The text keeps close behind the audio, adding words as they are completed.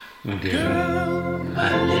Girl,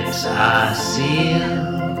 my lips are sealed.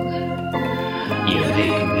 You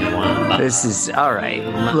make me want. This is all right.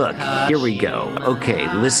 Look, here we go. Okay,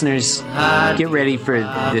 listeners, get ready for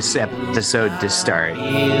this episode to start.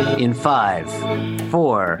 In 5,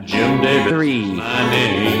 4, Jim Davis, 3. my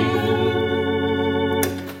name.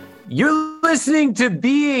 You're listening to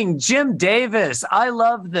Being Jim Davis. I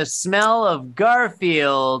love the smell of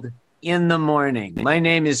Garfield in the morning. My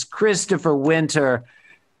name is Christopher Winter.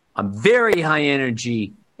 I'm very high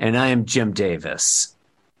energy, and I am Jim Davis.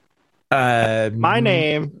 My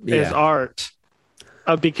name is Art,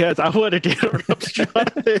 because I wanted to interrupt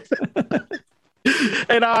Jonathan.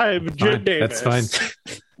 And I'm Jim Davis. That's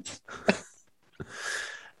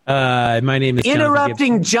fine. My name is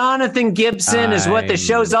Interrupting Jonathan Gibson is what the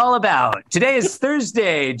show's all about. Today is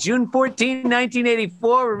Thursday, June 14,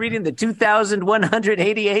 1984. We're reading the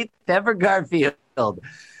 2188th ever Garfield.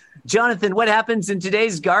 Jonathan, what happens in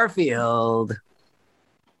today's Garfield?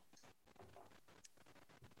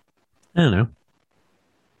 I don't know.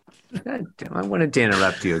 God damn, I wanted to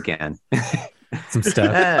interrupt you again. Some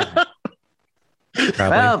stuff.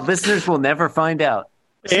 Well, listeners will never find out.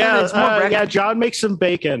 John makes some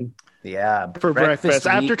bacon. Yeah, for breakfast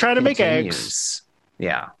after trying to make eggs.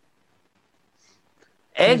 Yeah.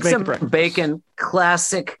 Eggs and bacon,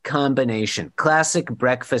 classic combination, classic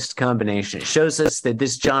breakfast combination. It shows us that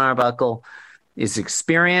this John Arbuckle is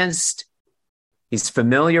experienced. He's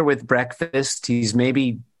familiar with breakfast. He's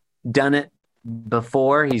maybe done it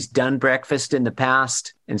before. He's done breakfast in the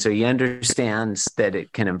past. And so he understands that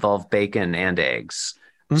it can involve bacon and eggs.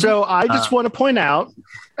 So I just want to point out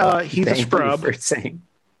he's a scrub.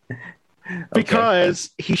 Because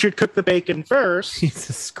he should cook the bacon first. He's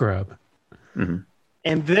a scrub. Mm-hmm.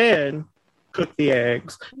 And then cook the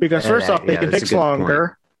eggs. Because first off, bacon takes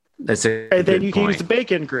longer. And then you can use the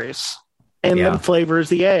bacon grease. And then flavors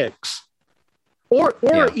the eggs. Or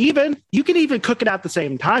even, you can even cook it at the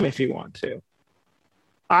same time if you want to.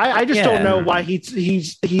 I just don't know why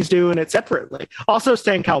he's doing it separately. Also,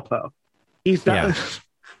 Stan Calpo. He's not... Yeah.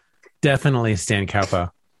 Definitely Stan Calpo.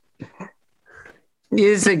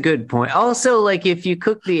 Is a good point. Also, like if you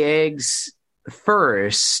cook the eggs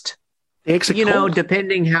first,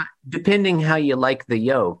 depending how you like the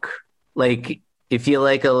yolk, like if you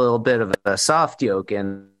like a little bit of a soft yolk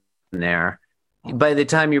in there, by the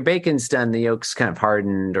time your bacon's done, the yolk's kind of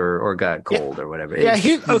hardened or got cold or whatever. This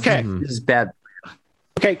is bad.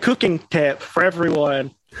 Okay, cooking tip for everyone.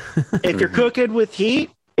 If you're cooking with heat,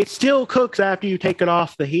 it still cooks after you take it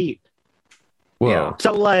off the heat. Whoa. Yeah.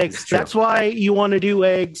 So that's why you want to do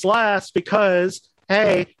eggs last, because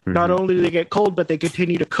not only do they get cold, but they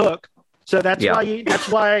continue to cook. So that's why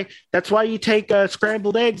you take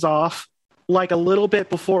scrambled eggs off like a little bit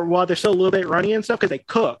before, while they're still a little bit runny and stuff, because they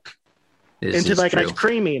cook into like nice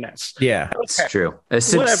creaminess. Yeah, that's true. A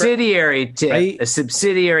subsidiary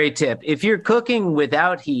tip. If you're cooking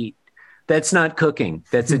without heat, that's not cooking.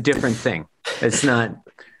 That's a different thing. It's not.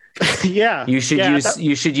 Yeah. You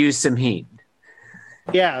should use some heat.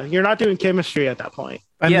 Yeah, you're not doing chemistry at that point.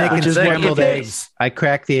 I'm making scrambled eggs. I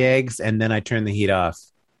crack the eggs and then I turn the heat off.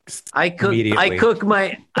 I cook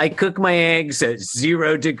my eggs at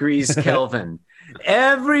 0 degrees Kelvin.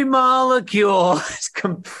 Every molecule is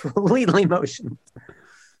completely motionless.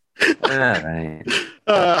 All right.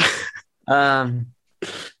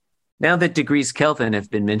 Now that degrees Kelvin have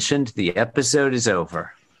been mentioned, the episode is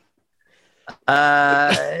over.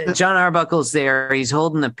 John Arbuckle's there. He's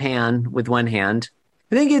holding the pan with one hand.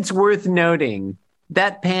 I think it's worth noting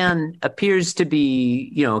that pan appears to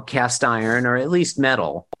be, cast iron or at least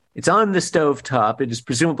metal. It's on the stovetop. It is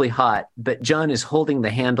presumably hot, but John is holding the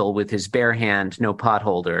handle with his bare hand, no pot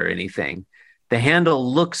holder or anything. The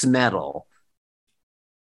handle looks metal.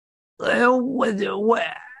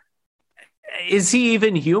 What? Is he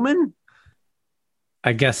even human?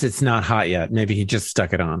 I guess it's not hot yet. Maybe he just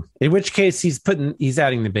stuck it on. In which case, he's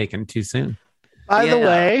adding the bacon too soon. By the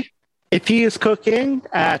way, if he is cooking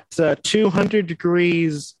at 200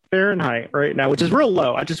 degrees Fahrenheit right now, which is real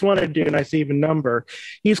low, I just wanted to do a nice even number.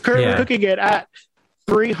 He's currently cooking it at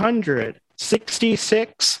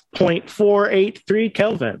 366.483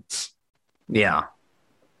 kelvins. Yeah.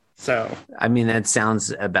 So, I mean, that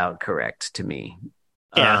sounds about correct to me.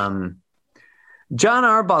 Yeah. John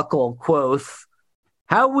Arbuckle, quoth,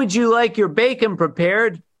 "How would you like your bacon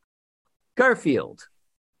prepared?" Garfield.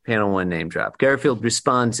 Panel 1 name drop. Garfield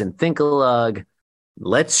responds in Think-a-log,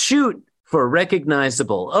 "Let's shoot for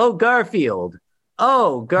recognizable. Oh, Garfield.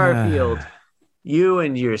 You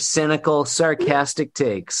and your cynical, sarcastic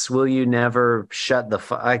takes. Will you never shut the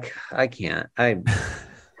fuck? I can't. I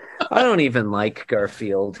don't even like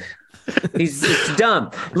Garfield. It's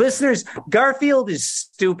dumb. Listeners, Garfield is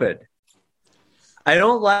stupid. I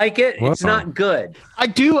don't like it. Whoa. It's not good. I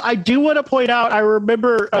do want to point out, I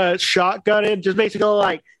remember shotgunning, just basically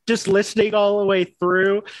like just listening all the way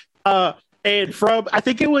through. And from, I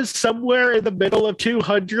think it was somewhere in the middle of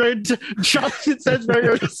 200, Johnson says very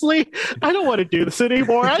earnestly, I don't want to do this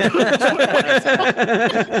anymore. And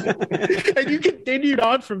you continued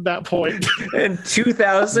on from that point. And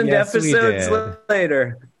 2,000 episodes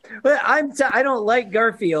later. But I don't like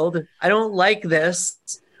Garfield. I don't like this.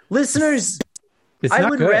 Listeners, I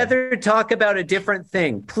would rather talk about a different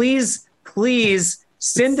thing. Please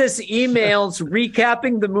send us emails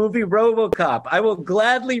recapping the movie RoboCop. I will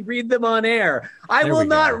gladly read them on air. I will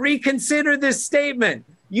not reconsider this statement.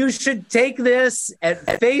 You should take this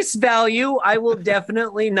at face value. I will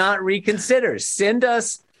definitely not reconsider. Send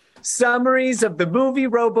us summaries of the movie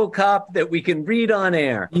RoboCop that we can read on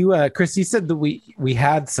air. You, Chris, you said that we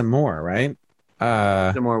had some more, right?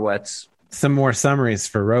 Some more what's? Some more summaries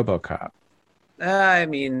for RoboCop. I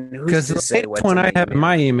mean, who's to say what's one I have in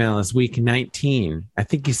my email is week 19. I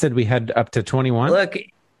think you said we had up to 21. Look,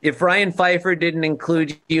 if Ryan Pfeiffer didn't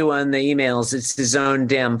include you on the emails, it's his own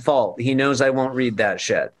damn fault. He knows I won't read that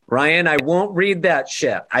shit. Ryan, I won't read that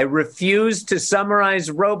shit. I refuse to summarize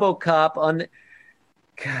RoboCop on.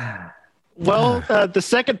 God. Well, the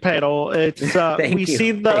second panel, it's we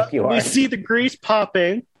see the grease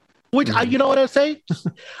popping. Which you know what I say?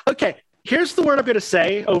 Okay. Here's the word I'm going to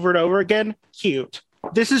say over and over again. Cute.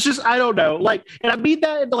 This is just, I don't know. Like, and I mean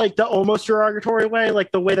that in like the almost derogatory way,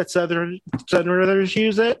 like the way that Southerners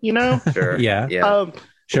use it, you know? Sure. Yeah.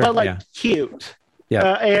 Sure. But like cute.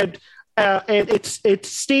 Yeah. And it's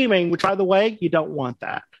steaming, which by the way, you don't want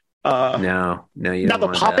that. No, you don't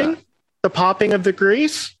want that. The popping of the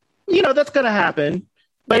grease, you know, that's going to happen.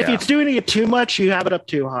 But if it's doing it too much, you have it up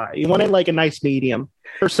too high. You want it like a nice medium.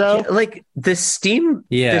 Or so, like the steam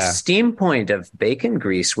point of bacon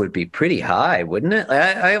grease would be pretty high, wouldn't it?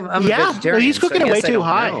 I'm a vegetarian. He's cooking it way too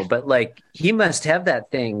high. But like, he must have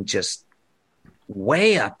that thing just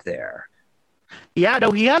way up there. Yeah,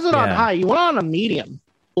 no, he has it on high. You want it on a medium,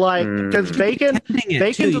 like because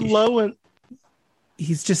bacon's low, and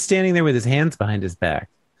he's just standing there with his hands behind his back.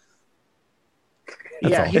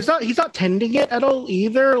 That's all. He's not tending it at all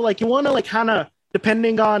either. Like you want to like kind of.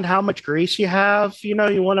 Depending on how much grease you have, you know,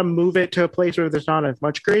 you want to move it to a place where there's not as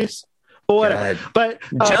much grease. But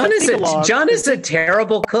John is a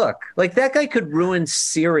terrible cook. Like that guy could ruin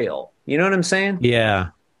cereal. You know what I'm saying? Yeah,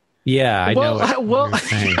 I know.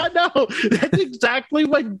 I know. That's exactly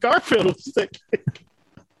what Garfield was thinking.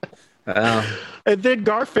 And then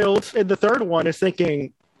Garfield in the third one is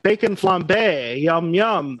thinking bacon flambe, yum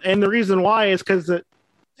yum, and the reason why is because it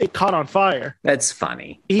caught on fire. That's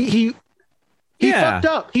funny. He fucked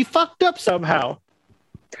up. He fucked up somehow.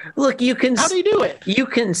 Look, you can. How do you do it? You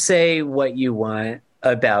can say what you want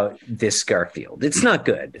about this Garfield. It's not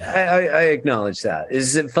good. I acknowledge that.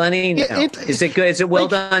 Is it funny? No. Is it good? Is it well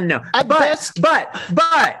done? No.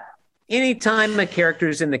 But anytime a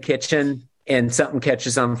character's in the kitchen and something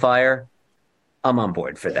catches on fire, I'm on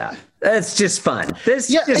board for that. That's just fun.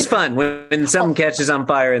 It's fun when something catches on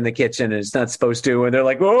fire in the kitchen and it's not supposed to, and they're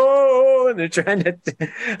like, "Whoa!" and they're trying to.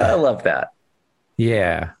 I love that.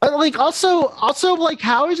 Yeah. Like also like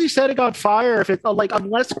how is he setting on fire if it like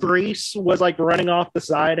unless grease was like running off the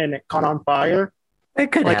side and it caught on fire?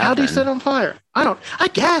 It could like happen. How do you set on fire? I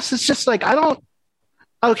guess it's just like I don't.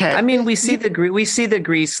 Okay. I mean, we see the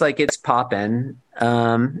grease like it's popping.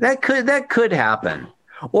 That could happen.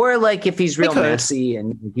 Or like if he's real messy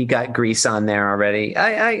and he got grease on there already.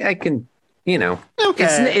 I can, you know.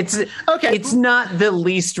 Okay. It's not the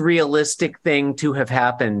least realistic thing to have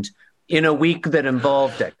happened in a week that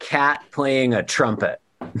involved a cat playing a trumpet.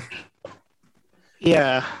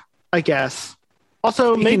 Yeah, I guess.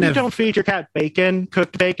 Also, maybe don't feed your cat bacon,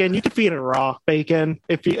 cooked bacon. You can feed it raw bacon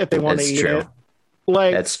if they want to eat it.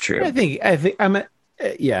 Like that's true. I think I'm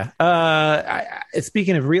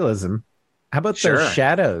speaking of realism, how about those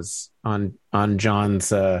shadows on John's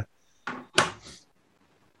they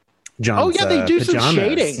do pajamas. Some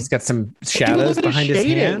shading. He's got some shadows behind his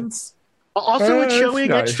hands. Also, it's showing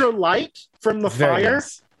extra light from the fire.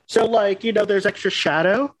 Nice. So, like, you know, there's extra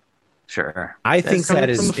shadow. Sure. I think that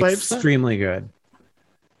is extremely good.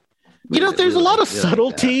 You know, there's a lot of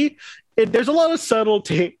subtlety. There's a lot of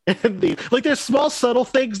subtlety in the like. There's small subtle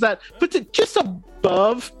things that puts it just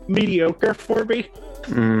above mediocre for me.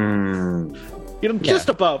 You know, just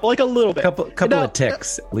above, like a little bit. Couple of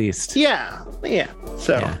ticks at least. Yeah.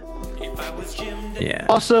 So. Yeah. If I was Jim Yeah.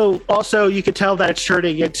 Also, you could tell that it's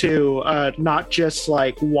turning into not just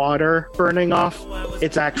like water burning off;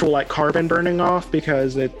 it's actual like carbon burning off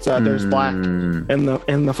because it's there's black in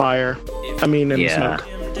the fire. I mean, in the smoke.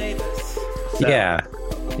 So, yeah.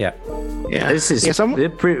 This is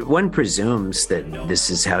one presumes that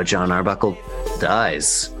this is how Jon Arbuckle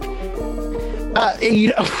dies.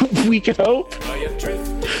 We could hope.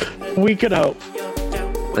 We could hope.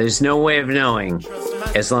 There's no way of knowing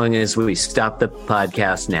as long as we stop the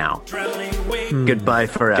podcast now. Goodbye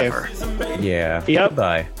forever. Okay. Yeah. Yep.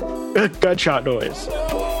 Goodbye. Gunshot noise.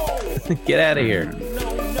 Get out of here.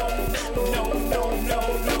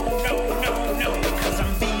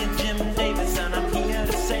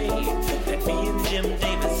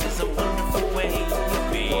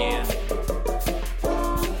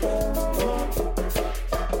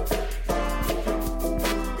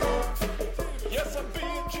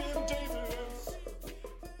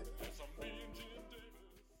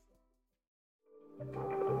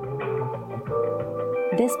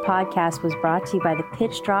 This podcast was brought to you by the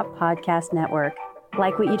Pitch Drop Podcast Network.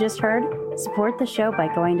 Like what you just heard? Support the show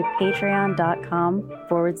by going to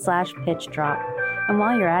patreon.com/pitchdrop. And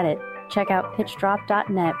while you're at it, check out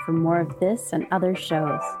pitchdrop.net for more of this and other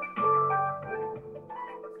shows.